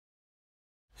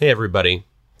Hey everybody,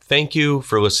 thank you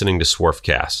for listening to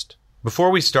Swarfcast. Before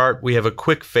we start, we have a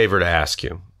quick favor to ask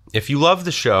you. If you love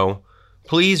the show,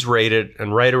 please rate it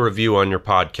and write a review on your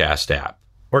podcast app.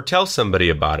 Or tell somebody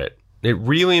about it. It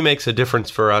really makes a difference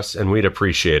for us and we'd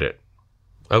appreciate it.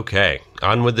 Okay,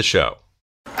 on with the show.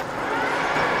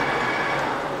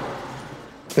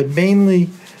 But mainly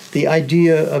the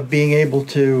idea of being able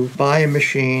to buy a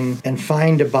machine and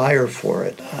find a buyer for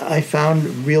it, I found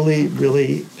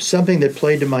really something that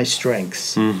played to my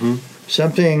strengths.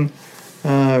 Something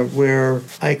where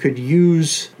I could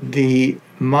use the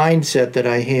mindset that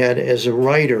I had as a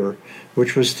writer,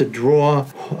 which was to draw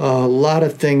a lot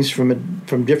of things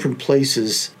from different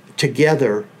places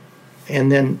together and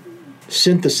then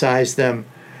synthesize them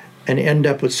and end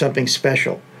up with something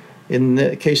special. In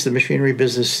the case of the machinery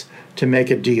business, to make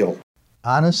a deal.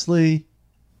 Honestly,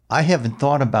 I haven't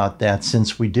thought about that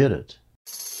since we did it.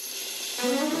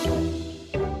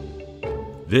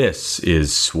 This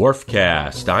is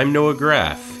Swarfcast. I'm Noah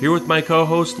Graff, here with my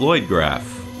co-host Lloyd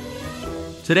Graff.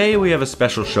 Today we have a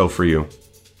special show for you.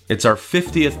 It's our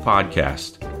 50th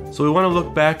podcast, so we want to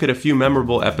look back at a few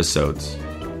memorable episodes.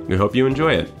 We hope you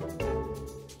enjoy it.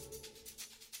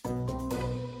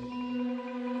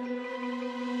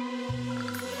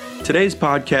 Today's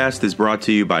podcast is brought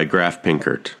to you by Graff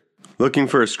Pinkert. Looking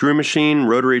for a screw machine,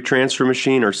 rotary transfer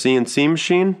machine, or CNC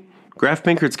machine? Graff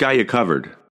Pinkert's got you covered.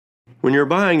 When you're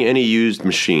buying any used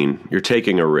machine, you're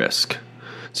taking a risk.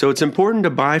 So it's important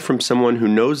to buy from someone who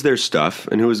knows their stuff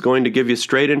and who is going to give you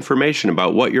straight information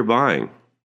about what you're buying.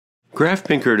 Graff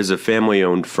Pinkert is a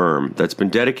family-owned firm that's been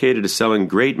dedicated to selling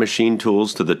great machine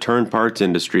tools to the turn parts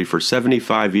industry for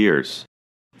 75 years.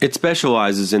 It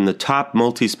specializes in the top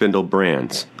multi-spindle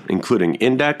brands, including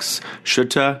Index,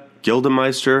 Schutte,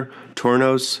 Gildemeister,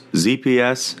 Tornos,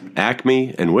 ZPS,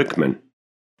 Acme, and Wickman.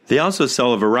 They also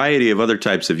sell a variety of other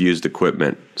types of used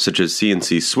equipment, such as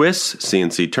CNC Swiss,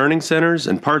 CNC turning centers,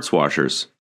 and parts washers.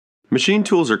 Machine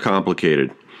tools are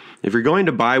complicated. If you're going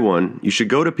to buy one, you should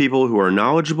go to people who are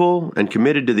knowledgeable and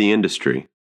committed to the industry.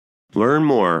 Learn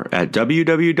more at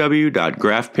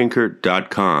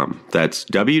www.graffpinkert.com. That's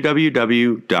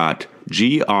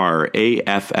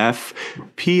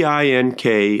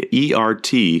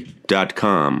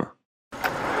www.graffpinkert.com.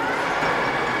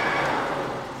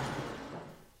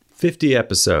 50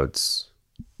 episodes.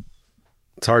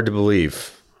 It's hard to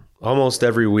believe. Almost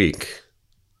every week.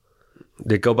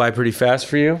 Did it go by pretty fast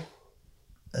for you?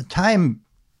 Time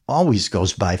always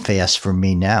goes by fast for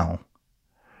me now.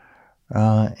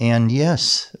 And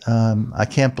yes, I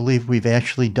can't believe we've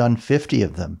actually done 50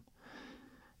 of them.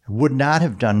 Would not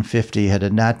have done 50 had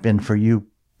it not been for you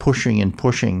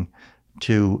pushing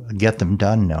to get them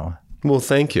done, Noah. Well,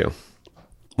 thank you.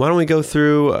 Why don't we go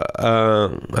through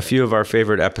a few of our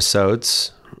favorite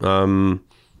episodes? I'd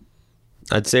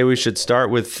say we should start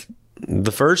with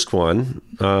the first one,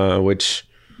 which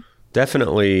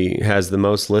definitely has the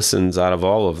most listens out of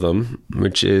all of them,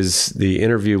 which is the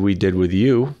interview we did with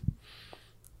you,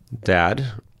 Dad,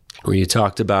 where you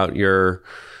talked about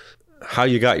how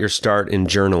you got your start in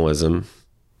journalism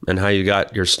and how you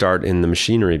got your start in the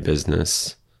machinery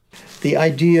business. The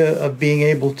idea of being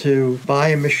able to buy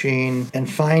a machine and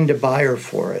find a buyer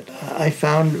for it, I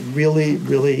found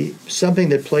really something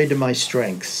that played to my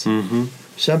strengths.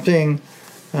 Something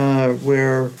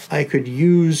where I could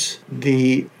use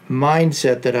the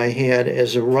mindset that I had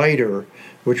as a writer,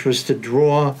 which was to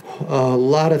draw a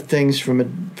lot of things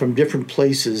from different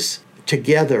places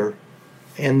together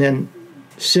and then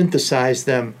synthesize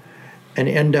them and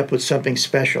end up with something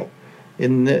special.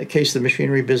 In the case of the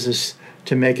machinery business,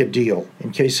 to make a deal.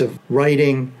 In case of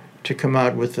writing, to come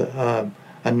out with a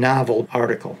novel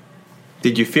article.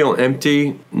 Did you feel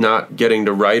empty not getting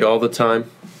to write all the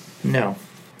time? No.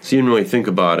 So you didn't really think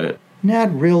about it?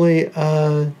 Not really.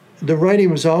 The writing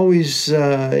was always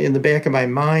in the back of my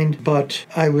mind, but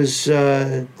I was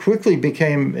quickly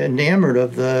became enamored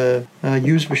of the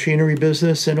used machinery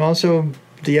business and also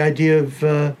the idea of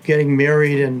getting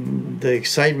married and the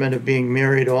excitement of being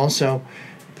married also.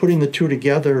 Putting the two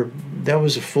together, that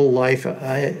was a full life.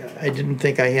 I didn't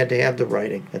think I had to have the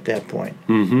writing at that point.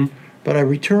 But I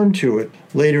returned to it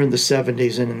later in the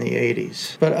 70s and in the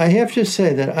 80s. But I have to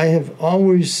say that I have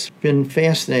always been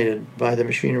fascinated by the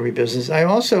machinery business. I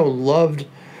also loved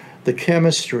the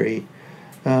chemistry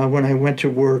when I went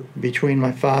to work between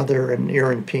my father and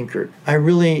Aaron Pinkert. I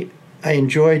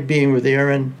enjoyed being with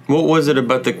Aaron. What was it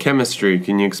about the chemistry?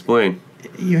 Can you explain?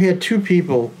 You had two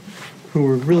people who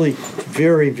were really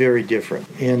very, very different.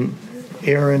 And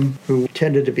Aaron, who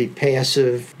tended to be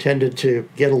passive, tended to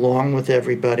get along with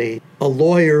everybody. A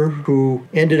lawyer who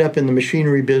ended up in the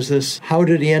machinery business. How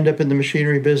did he end up in the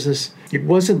machinery business? It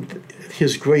wasn't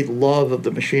his great love of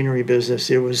the machinery business.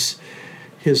 It was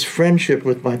his friendship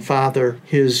with my father,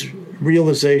 his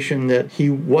realization that he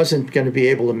wasn't going to be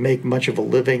able to make much of a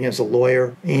living as a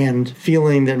lawyer, and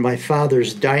feeling that my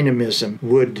father's dynamism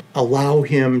would allow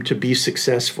him to be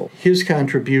successful. His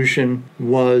contribution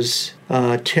was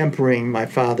tempering my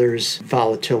father's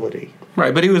volatility.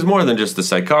 Right, but he was more than just a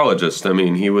psychologist. I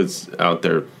mean, he was out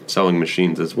there selling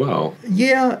machines as well.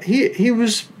 Yeah, he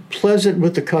was pleasant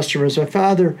with the customers. My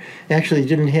father actually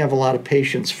didn't have a lot of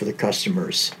patience for the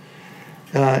customers.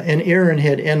 And Aaron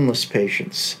had endless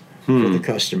patience for the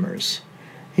customers.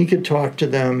 He could talk to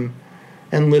them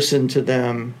and listen to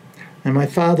them. And my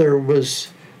father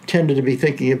tended to be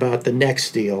thinking about the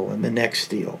next deal and the next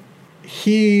deal.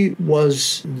 He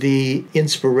was the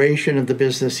inspiration of the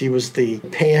business. He was the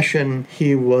passion.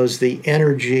 He was the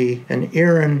energy. And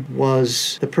Aaron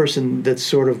was the person that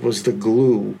sort of was the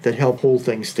glue that helped hold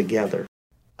things together.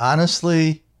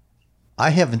 Honestly, I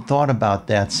haven't thought about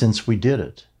that since we did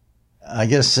it. I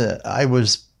guess I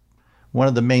was one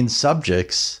of the main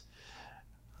subjects.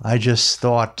 I just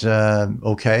thought,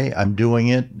 okay, I'm doing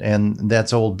it, and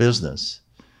that's old business.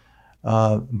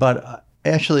 But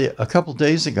actually, a couple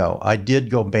days ago, I did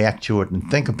go back to it and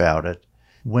think about it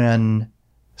when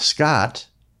Scott,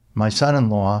 my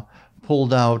son-in-law,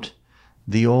 pulled out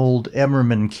the old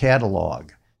Emmerman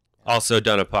catalog. Also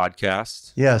done a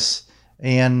podcast. Yes.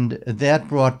 And that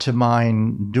brought to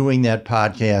mind doing that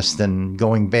podcast and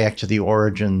going back to the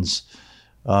origins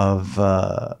of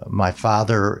my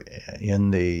father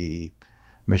in the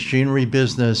machinery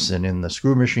business and in the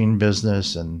screw machine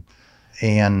business and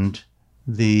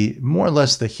the more or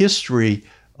less the history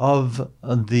of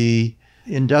the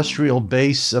industrial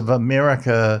base of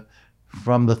America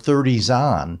from the 30s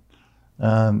on.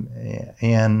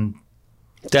 And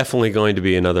definitely going to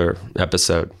be another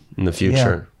episode in the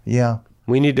future. Yeah.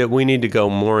 We need to go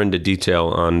more into detail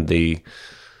on the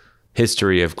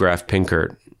history of Graf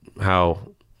Pinkert, how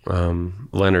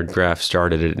Leonard Graf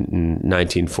started it in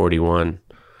 1941.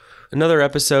 Another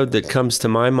episode that comes to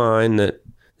my mind that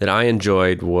I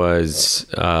enjoyed was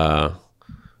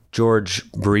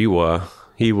George Brewa.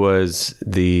 He was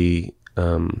the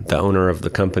owner of the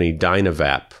company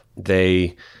Dynavap.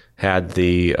 They had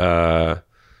this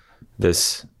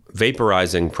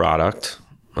vaporizing product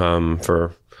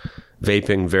for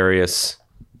vaping various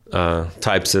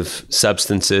types of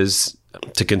substances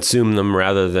to consume them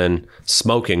rather than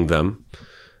smoking them.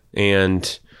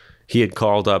 And he had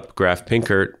called up Graf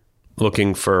Pinkert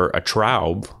looking for a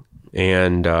Traub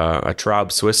and a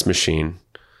Traub Swiss machine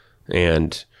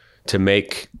and to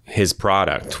make his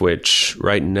product, which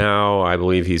right now I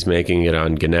believe he's making it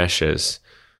on Ganesh's.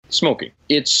 Smoking.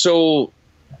 It's so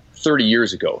 30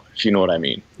 years ago, if you know what I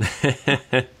mean.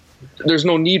 There's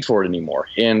no need for it anymore.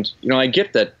 And, I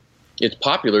get that it's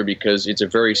popular because it's a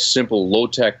very simple,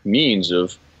 low-tech means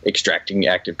of extracting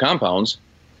active compounds.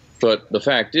 But the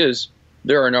fact is,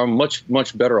 there are now much,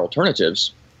 much better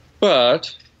alternatives.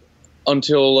 But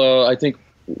until I think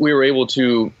we were able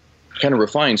to kind of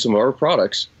refine some of our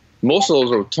products, most of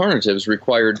those alternatives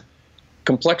required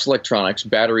complex electronics,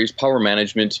 batteries, power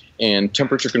management, and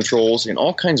temperature controls, and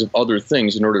all kinds of other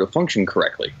things in order to function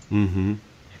correctly. Mm-hmm.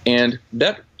 And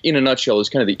that, in a nutshell, is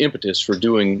kind of the impetus for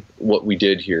doing what we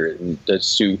did here. And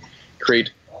that's to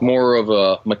create more of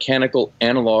a mechanical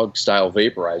analog style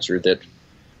vaporizer that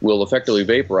will effectively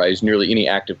vaporize nearly any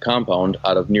active compound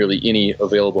out of nearly any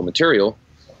available material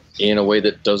in a way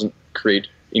that doesn't create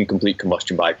incomplete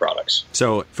combustion byproducts.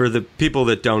 So for the people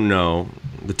that don't know,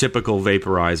 the typical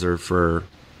vaporizer for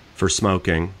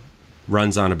smoking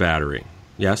runs on a battery,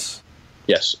 yes?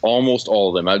 Yes, almost all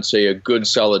of them. I'd say a good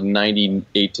solid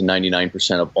 98 to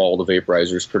 99% of all the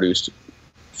vaporizers produced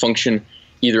function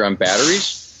either on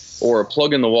batteries or a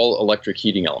plug-in-the-wall electric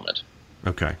heating element.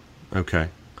 Okay.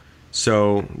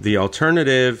 So the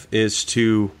alternative is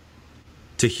to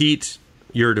heat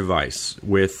your device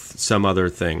with some other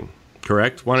thing,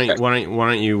 correct? Why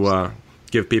don't you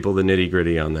give people the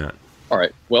nitty-gritty on that? All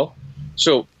right. Well,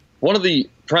 so one of the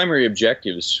primary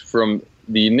objectives from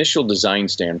the initial design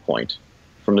standpoint,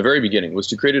 from the very beginning, was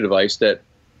to create a device that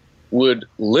would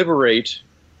liberate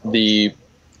the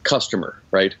customer,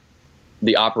 right,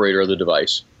 the operator of the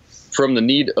device, from the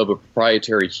need of a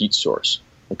proprietary heat source.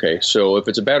 Okay, so if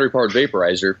it's a battery-powered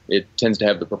vaporizer, it tends to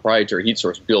have the proprietary heat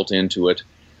source built into it,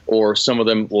 or some of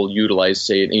them will utilize,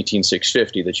 say, an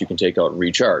 18650 that you can take out and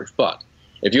recharge. But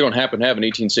if you don't happen to have an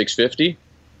 18650,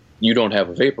 you don't have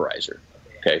a vaporizer.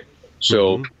 Okay,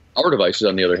 so our devices,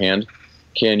 on the other hand,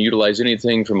 can utilize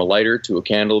anything from a lighter to a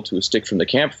candle to a stick from the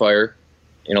campfire,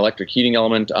 an electric heating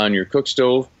element on your cook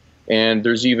stove, and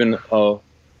there's even a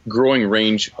growing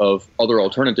range of other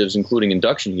alternatives, including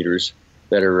induction heaters,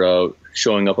 that are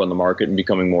showing up on the market and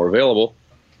becoming more available.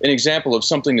 An example of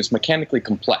something that's mechanically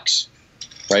complex,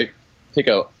 right? Take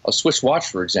a Swiss watch,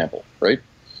 for example, right?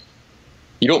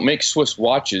 You don't make Swiss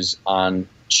watches on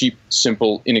cheap,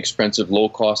 simple, inexpensive,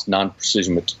 low-cost,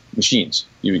 non-precision machines.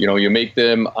 You make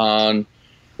them on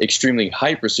extremely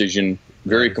high precision,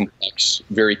 very complex,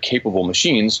 very capable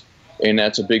machines, and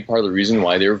that's a big part of the reason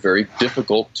why they're very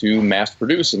difficult to mass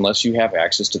produce unless you have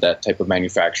access to that type of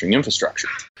manufacturing infrastructure.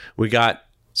 We got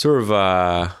sort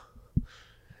of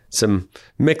some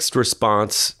mixed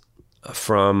response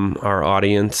from our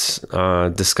audience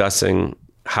discussing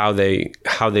how they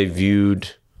viewed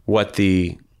what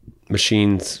the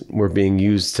machines were being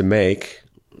used to make.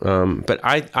 But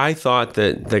I thought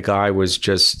that the guy was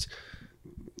just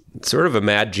sort of a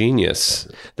mad genius.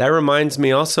 That reminds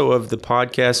me also of the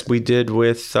podcast we did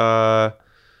with John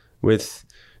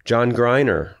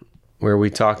Greiner, where we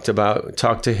talked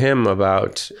to him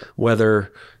about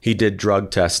whether he did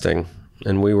drug testing,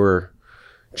 and we were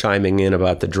chiming in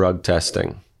about the drug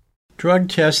testing. Drug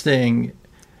testing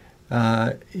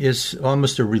is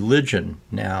almost a religion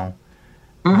now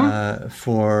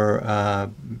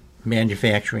for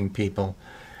manufacturing people.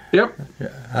 Yep.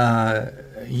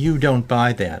 You don't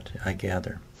buy that, I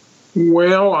gather.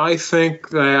 Well, I think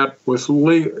that with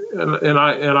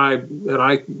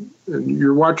and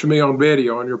you're watching me on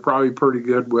video, and you're probably pretty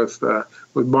good with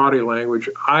body language.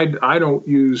 I don't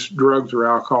use drugs or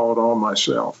alcohol at all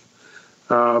myself,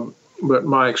 but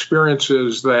my experience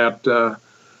is that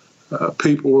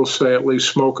people will say at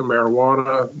least smoking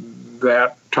marijuana,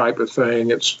 that type of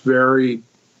thing. It's very,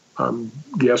 I'm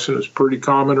guessing it's pretty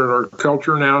common in our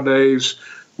culture nowadays.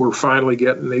 We're finally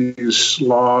getting these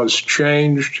laws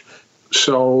changed.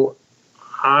 So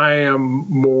I am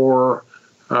more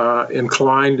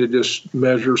inclined to just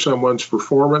measure someone's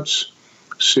performance,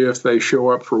 see if they show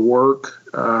up for work.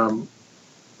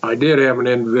 I did have an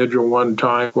individual one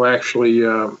time who actually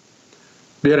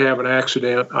did have an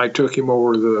accident. I took him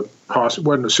over to the hospital. It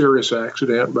wasn't a serious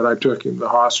accident, but I took him to the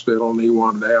hospital, and he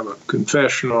wanted to have a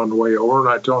confession on the way over. And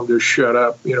I told him, just shut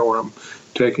up. I'm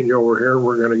taking you over here, and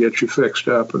we're going to get you fixed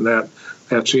up. And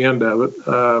that's the end of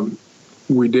it.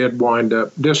 We did wind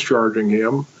up discharging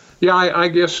him. Yeah, I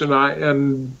guess,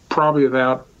 and probably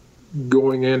without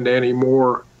going into any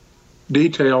more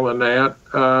detail than that,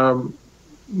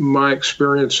 my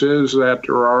experience is that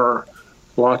there are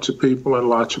lots of people in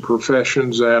lots of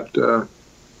professions that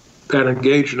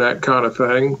engage in that kind of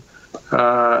thing.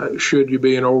 Should you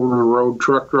be an over-the-road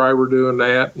truck driver doing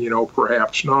that?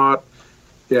 Perhaps not.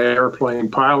 Yeah, airplane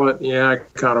pilot. Yeah, I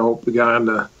kind of hope the guy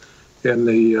in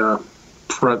the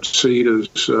front seat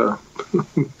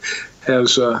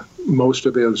has most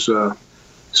of his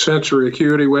sensory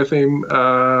acuity with him,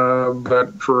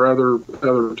 but for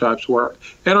other types of work.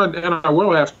 And I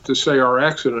will have to say our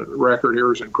accident record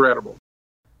here is incredible.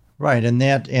 Right, and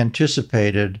that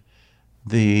anticipated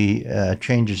the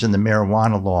changes in the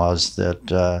marijuana laws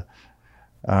that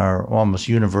are almost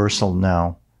universal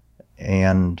now.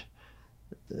 And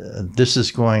this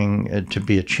is going to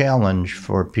be a challenge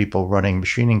for people running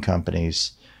machining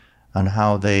companies on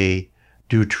how they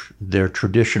do their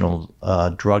traditional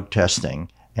drug testing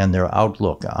and their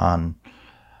outlook on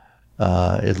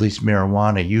at least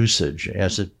marijuana usage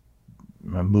as it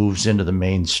moves into the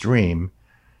mainstream.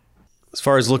 As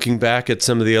far as looking back at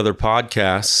some of the other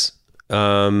podcasts,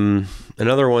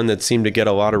 another one that seemed to get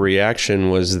a lot of reaction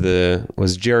was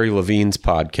Jerry Levine's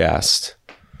podcast.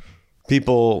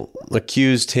 People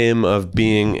accused him of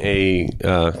being a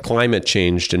climate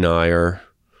change denier,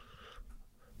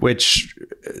 which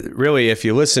really, if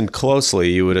you listened closely,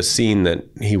 you would have seen that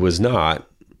he was not.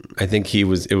 I think it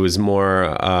was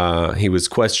more, he was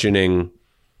questioning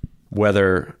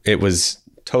whether it was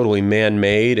totally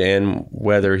man-made and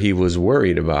whether he was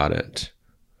worried about it.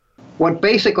 What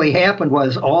basically happened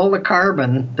was all the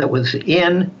carbon that was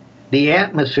in the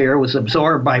atmosphere was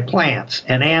absorbed by plants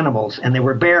and animals, and they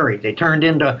were buried. They turned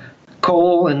into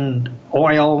coal and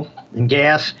oil and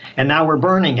gas, and now we're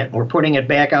burning it. We're putting it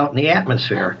back out in the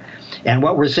atmosphere. And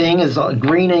what we're seeing is a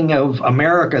greening of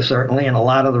America, certainly, and a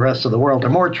lot of the rest of the world. There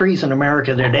are more trees in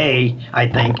America today, I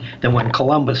think, than when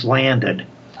Columbus landed.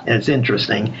 And it's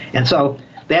interesting. And so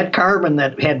that carbon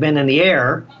that had been in the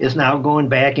air is now going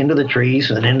back into the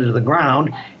trees and into the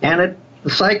ground, and the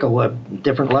cycle at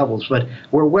different levels. But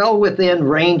we're well within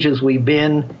ranges we've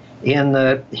been in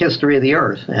the history of the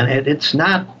Earth, and it's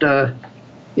not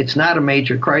a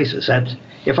major crisis.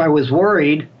 If I was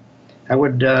worried, I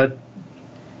would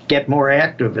get more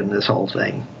active in this whole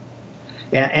thing.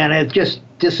 And it's just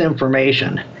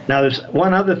disinformation. Now, there's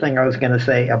one other thing I was going to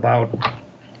say about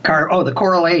the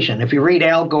correlation. If you read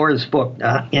Al Gore's book,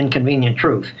 Inconvenient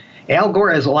Truth, Al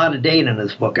Gore has a lot of data in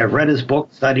his book. I've read his book,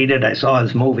 studied it, I saw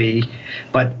his movie,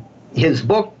 but his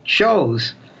book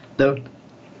shows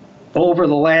over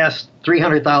the last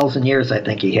 300,000 years, I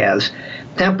think he has,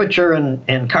 temperature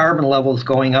and carbon levels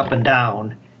going up and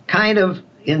down, kind of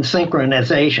in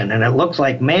synchronization. And it looks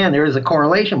like, man, there is a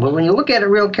correlation. But when you look at it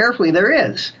real carefully, there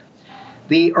is.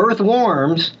 The Earth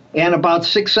warms, and about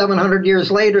 600-700 years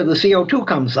later, the CO2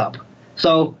 comes up.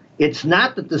 So it's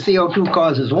not that the CO2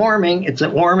 causes warming, it's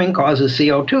that warming causes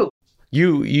CO2.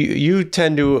 You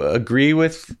tend to agree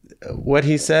with what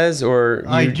he says, or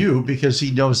I do, because he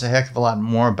knows a heck of a lot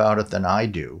more about it than I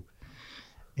do.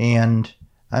 And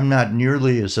I'm not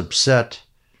nearly as upset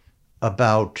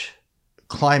about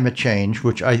climate change,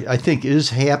 which I think is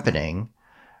happening,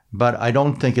 but I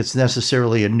don't think it's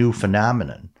necessarily a new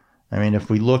phenomenon. I mean, if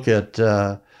we look at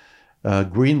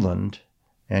Greenland,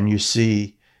 and you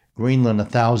see Greenland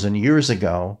 1,000 years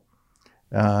ago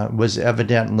was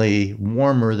evidently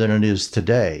warmer than it is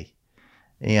today.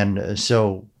 And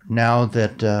so now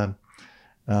that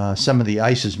some of the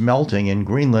ice is melting in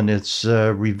Greenland, it's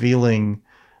revealing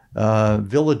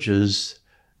villages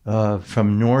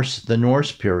from the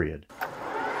Norse period.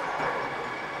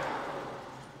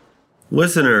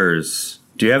 Listeners,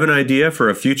 do you have an idea for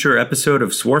a future episode of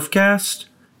Swarfcast?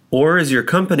 Or is your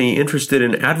company interested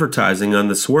in advertising on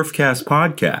the Swarfcast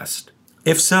podcast?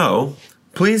 If so,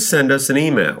 please send us an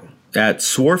email at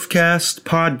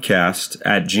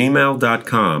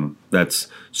swarfcastpodcast@gmail.com. That's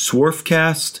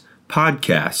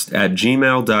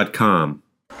swarfcastpodcast@gmail.com.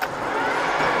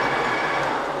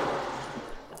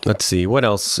 Let's see, what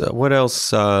else? I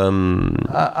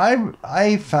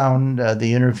found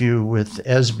the interview with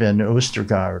Esben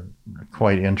Ostergaard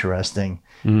quite interesting.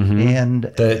 Mm-hmm.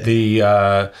 And the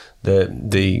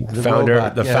founder,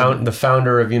 robot, the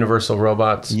founder of Universal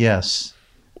Robots. Yes.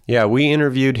 Yeah, we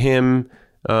interviewed him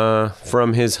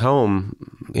from his home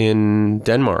in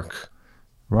Denmark.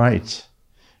 Right.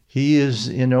 He is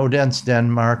in Odense,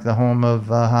 Denmark, the home of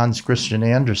Hans Christian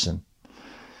Andersen,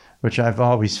 which I've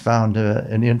always found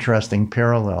an interesting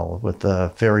parallel with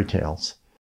fairy tales.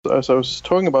 As I was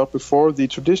talking about before, the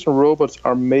traditional robots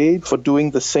are made for doing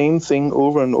the same thing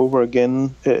over and over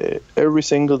again every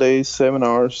single day,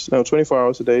 24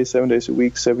 hours a day, 7 days a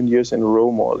week, 7 years in a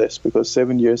row, more or less, because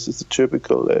 7 years is the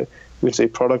typical, we'd say,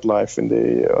 product life in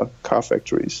the car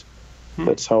factories.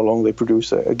 That's how long they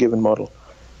produce a given model.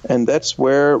 And that's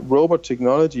where robot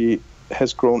technology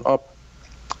has grown up.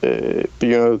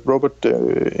 Industrial robot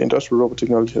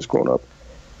technology has grown up.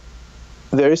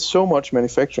 There is so much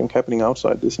manufacturing happening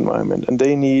outside this environment, and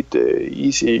they need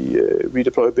easy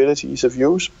redeployability, ease of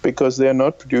use, because they are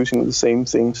not producing the same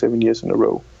thing 7 years in a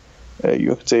row.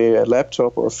 You could say a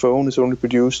laptop or a phone is only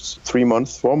produced 3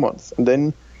 months, 4 months, and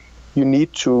then you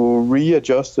need to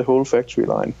readjust the whole factory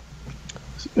line.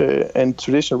 And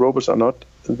traditional robots are not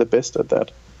the best at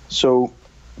that. So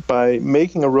by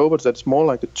making a robot that's more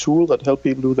like a tool that helps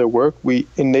people do their work, we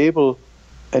enable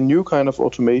a new kind of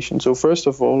automation. So first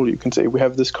of all, you can say we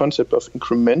have this concept of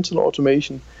incremental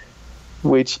automation,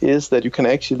 which is that you can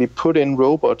actually put in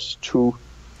robots to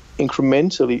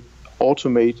incrementally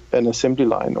automate an assembly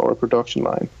line or a production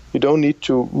line. You don't need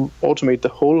to automate the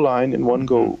whole line in one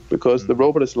go, because the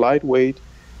robot is lightweight.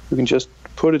 You can just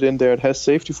put it in there. It has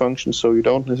safety functions, so you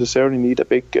don't necessarily need a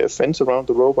big fence around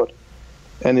the robot.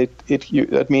 And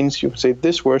that means you can say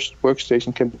this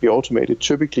workstation can be automated,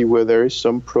 typically where there is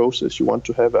some process. You want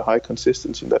to have a high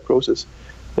consistency in that process.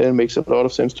 Then it makes a lot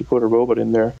of sense to put a robot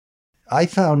in there. I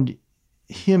found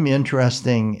him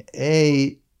interesting,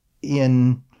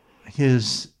 in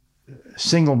his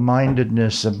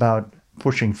single-mindedness about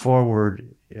pushing forward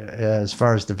as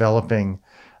far as developing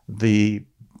the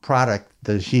product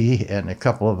that he and a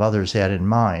couple of others had in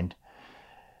mind.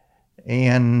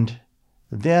 And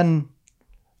then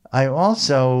I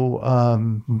also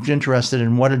was interested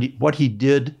in what he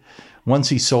did once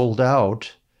he sold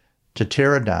out to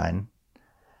Teradyne.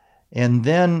 And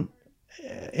then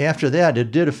after that,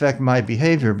 it did affect my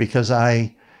behavior, because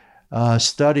I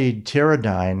studied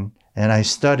Teradyne, and I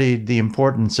studied the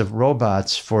importance of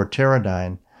robots for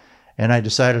Teradyne, and I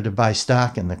decided to buy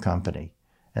stock in the company.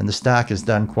 And the stock has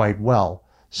done quite well.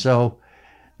 So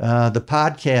the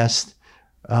podcast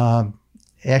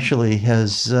actually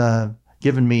has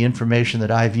given me information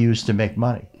that I've used to make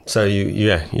money. So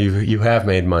you have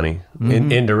made money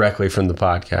indirectly from the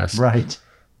podcast. Right.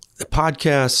 The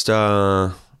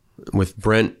podcast with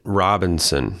Brent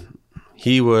Robinson,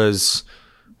 he was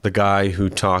the guy who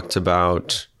talked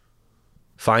about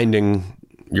finding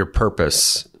your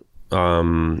purpose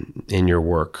in your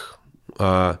work.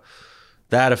 That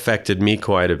affected me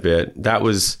quite a bit. That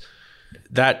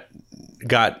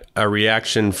got a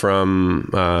reaction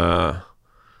from a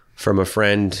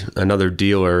friend, another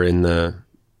dealer in the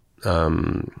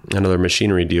another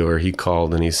machinery dealer. He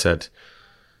called and he said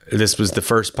this was the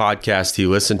first podcast he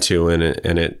listened to, and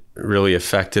it really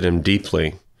affected him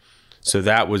deeply. So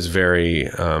that was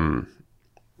that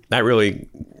really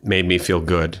made me feel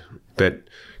good. But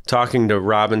talking to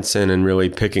Robinson and really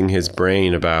picking his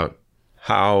brain about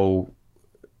how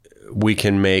we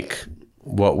can make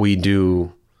what we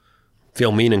do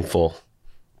feel meaningful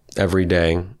every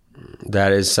day,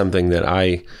 that is something that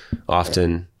I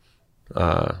often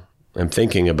am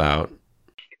thinking about.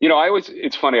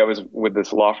 It's funny, I was with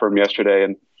this law firm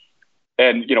yesterday,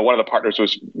 and one of the partners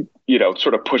was,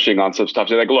 sort of pushing on some stuff.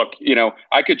 They're like, look,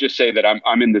 I could just say that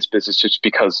I'm in this business just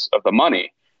because of the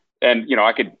money. And,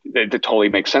 it totally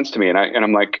makes sense to me. And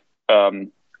I'm like,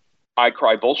 I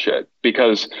cry bullshit,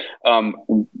 because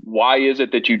why is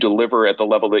it that you deliver at the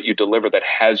level that you deliver that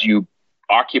has you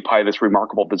occupy this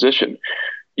remarkable position?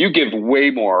 You give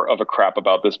way more of a crap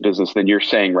about this business than you're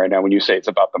saying right now when you say it's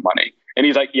about the money. And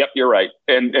he's like, yep, you're right.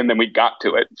 And then we got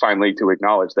to it finally to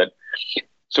acknowledge that.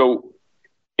 So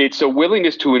it's a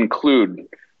willingness to include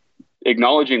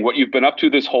acknowledging what you've been up to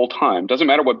this whole time. Doesn't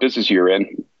matter what business you're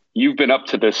in. You've been up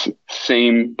to this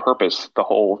same purpose the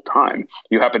whole time.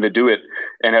 You happen to do it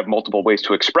and have multiple ways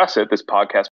to express it. This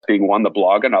podcast being one, the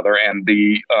blog another, and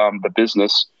the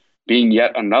business being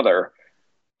yet another.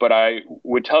 But I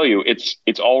would tell you,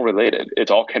 it's all related.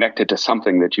 It's all connected to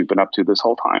something that you've been up to this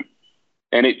whole time.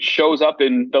 And it shows up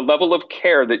in the level of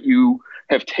care that you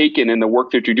have taken in the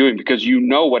work that you're doing, because you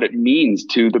know what it means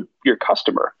to your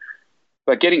customer.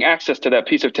 But getting access to that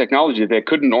piece of technology they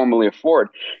couldn't normally afford,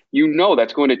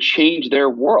 that's going to change their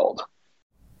world.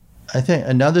 I think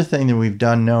another thing that we've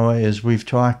done, Noah, is we've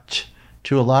talked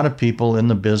to a lot of people in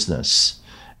the business.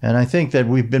 And I think that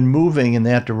we've been moving in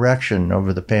that direction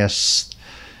over the past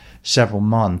several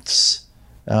months,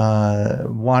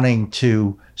 wanting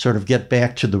to sort of get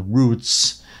back to the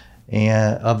roots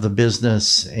of the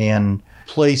business and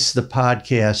place the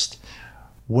podcast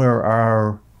where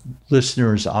our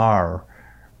listeners are,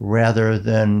 rather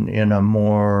than in a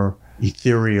more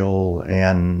ethereal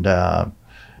and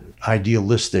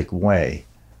idealistic way.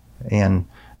 And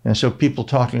so people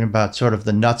talking about sort of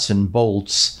the nuts and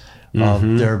bolts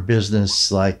of their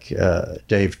business, like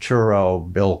Dave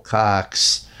Turo, Bill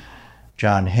Cox,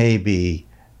 John Habe,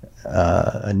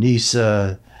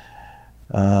 Anissa,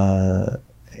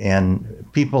 and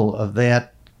people of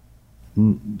that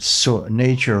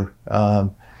nature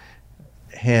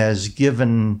has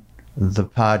given the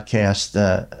podcast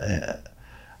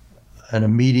an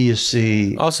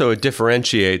immediacy. Also, it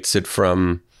differentiates it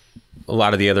from a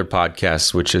lot of the other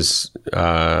podcasts, which is,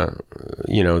 they're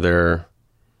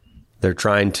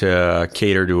trying to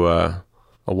cater to a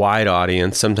wide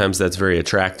audience. Sometimes that's very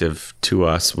attractive to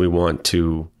us. We want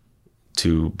to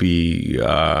be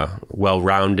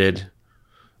well-rounded,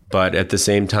 but at the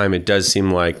same time, it does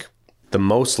seem like the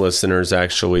most listeners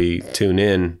actually tune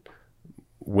in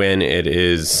when it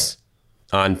is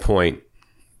on point,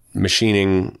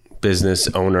 machining business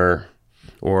owner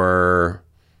or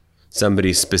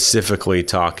somebody specifically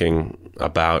talking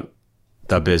about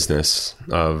the business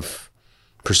of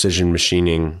precision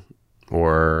machining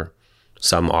or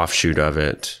some offshoot of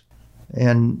it.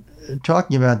 And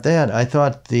talking about that, I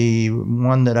thought the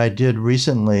one that I did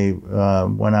recently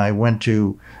when I went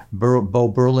to Bo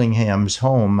Burlingham's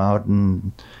home out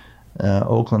in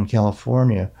Oakland,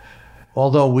 California,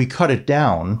 although we cut it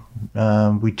down,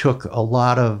 we took a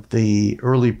lot of the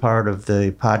early part of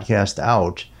the podcast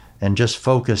out and just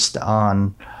focused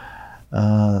on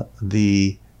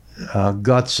the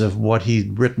guts of what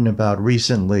he'd written about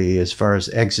recently as far as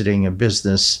exiting a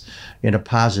business in a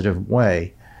positive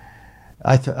way.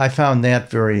 I found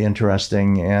that very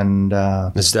interesting, and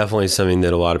it's definitely something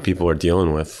that a lot of people are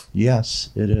dealing with. Yes,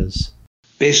 it is.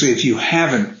 Basically, if you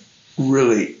haven't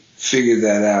really figured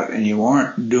that out and you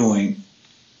aren't doing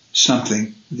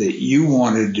something that you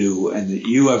want to do and that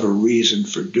you have a reason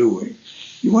for doing,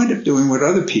 you wind up doing what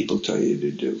other people tell you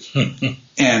to do.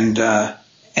 And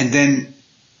then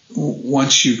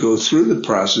once you go through the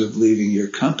process of leaving your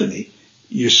company,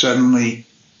 you suddenly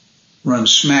run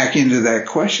smack into that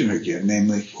question again,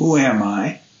 namely, who am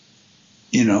I?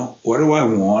 What do I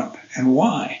want and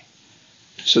why?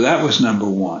 So that was number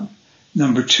one.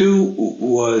 Number two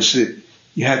was that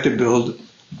you had to build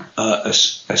a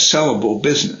sellable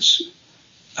business.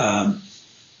 And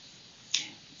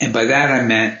by that I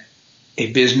meant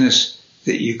a business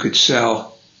that you could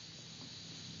sell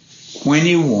when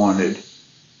you wanted,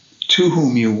 to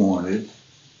whom you wanted,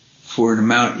 for an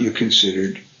amount you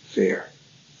considered fair.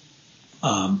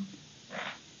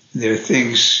 There are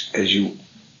things, as you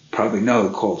probably know,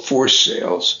 called forced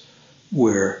sales,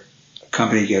 where a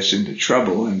company gets into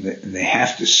trouble and they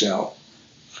have to sell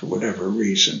for whatever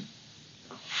reason.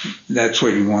 That's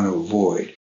what you want to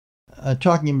avoid.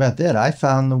 Talking about that, I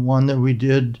found the one that we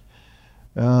did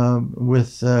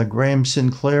with Graham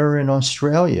Sinclair in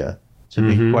Australia to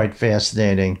be quite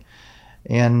fascinating.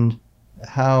 And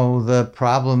how the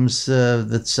problems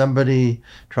that somebody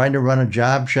trying to run a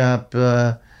job shop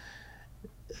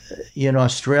in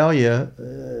Australia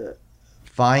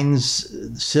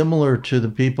finds similar to the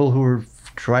people who are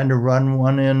trying to run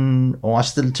one in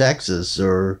Austin, Texas,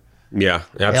 or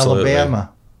Alabama.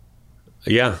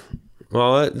 Yeah.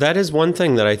 Well, that is one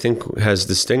thing that I think has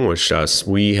distinguished us.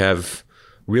 We have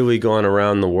really gone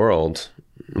around the world.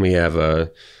 We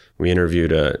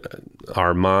interviewed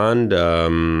Armand,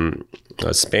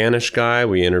 a Spanish guy.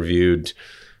 We interviewed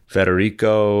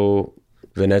Federico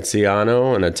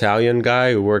Veneziano, an Italian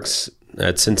guy who works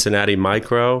at Cincinnati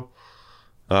Micro.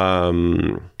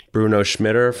 Bruno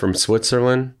Schmitter from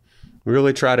Switzerland. We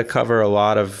really try to cover a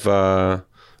lot of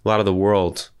the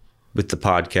world with the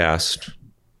podcast.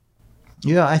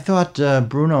 Yeah, I thought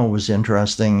Bruno was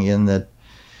interesting in that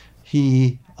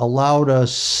he allowed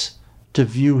us to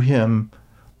view him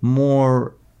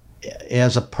more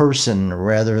as a person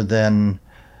rather than,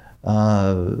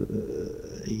 a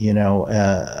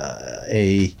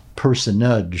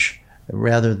personage,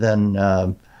 rather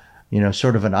than,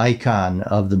 sort of an icon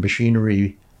of the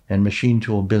machinery and machine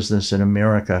tool business in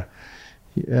America.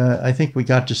 I think we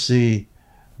got to see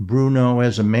Bruno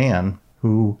as a man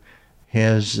who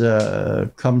has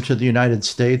come to the United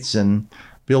States and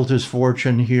built his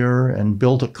fortune here and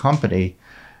built a company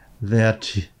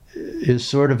that is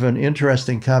sort of an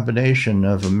interesting combination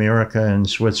of America and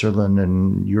Switzerland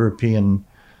and European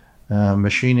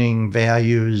machining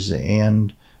values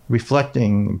and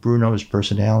reflecting Bruno's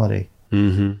personality.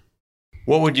 Mm-hmm.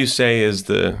 What would you say is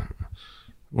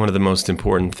one of the most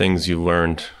important things you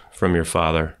learned from your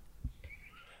father?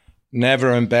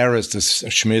 Never embarrass the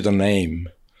Schmitter name.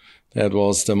 That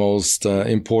was the most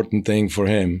important thing for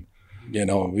him.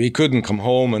 We couldn't come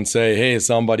home and say, hey,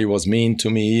 somebody was mean to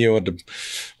me, or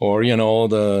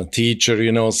the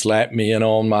teacher, slapped me,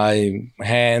 on my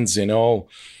hands,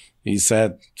 He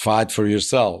said, fight for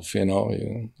yourself,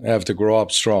 you have to grow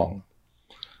up strong.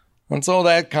 And so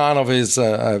that kind of is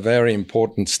a very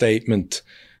important statement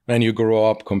when you grow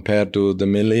up compared to the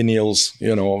millennials,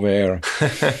 where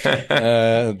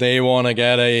they want to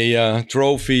get a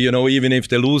trophy, even if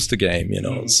they lose the game,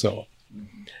 So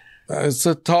it's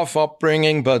a tough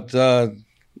upbringing, but I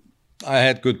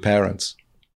had good parents.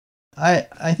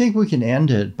 I think we can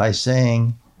end it by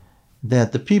saying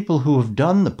that the people who have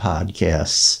done the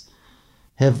podcasts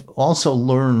have also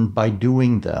learned by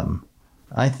doing them.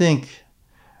 I think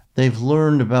they've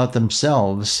learned about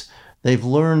themselves. They've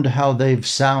learned how they've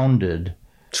sounded.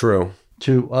 True.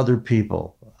 To other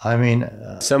people. I mean,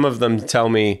 some of them tell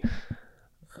me,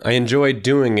 I enjoyed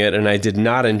doing it and I did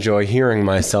not enjoy hearing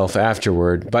myself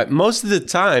afterward. But most of the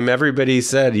time, everybody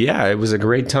said, yeah, it was a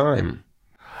great time.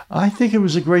 I think it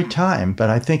was a great time, but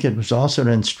I think it was also an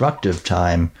instructive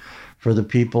time for the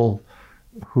people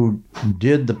who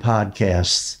did the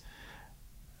podcasts.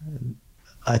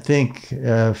 I think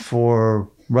for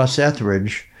Russ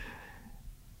Etheridge,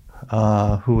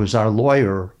 who was our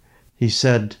lawyer, he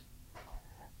said,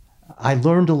 I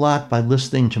learned a lot by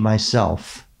listening to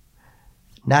myself.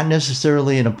 Not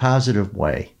necessarily in a positive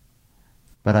way,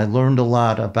 but I learned a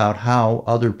lot about how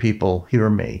other people hear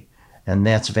me, and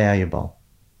that's valuable.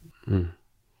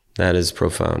 That is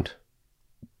profound.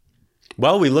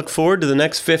 Well, we look forward to the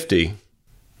next 50.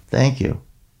 Thank you.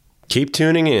 Keep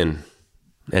tuning in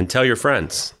and tell your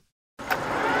friends.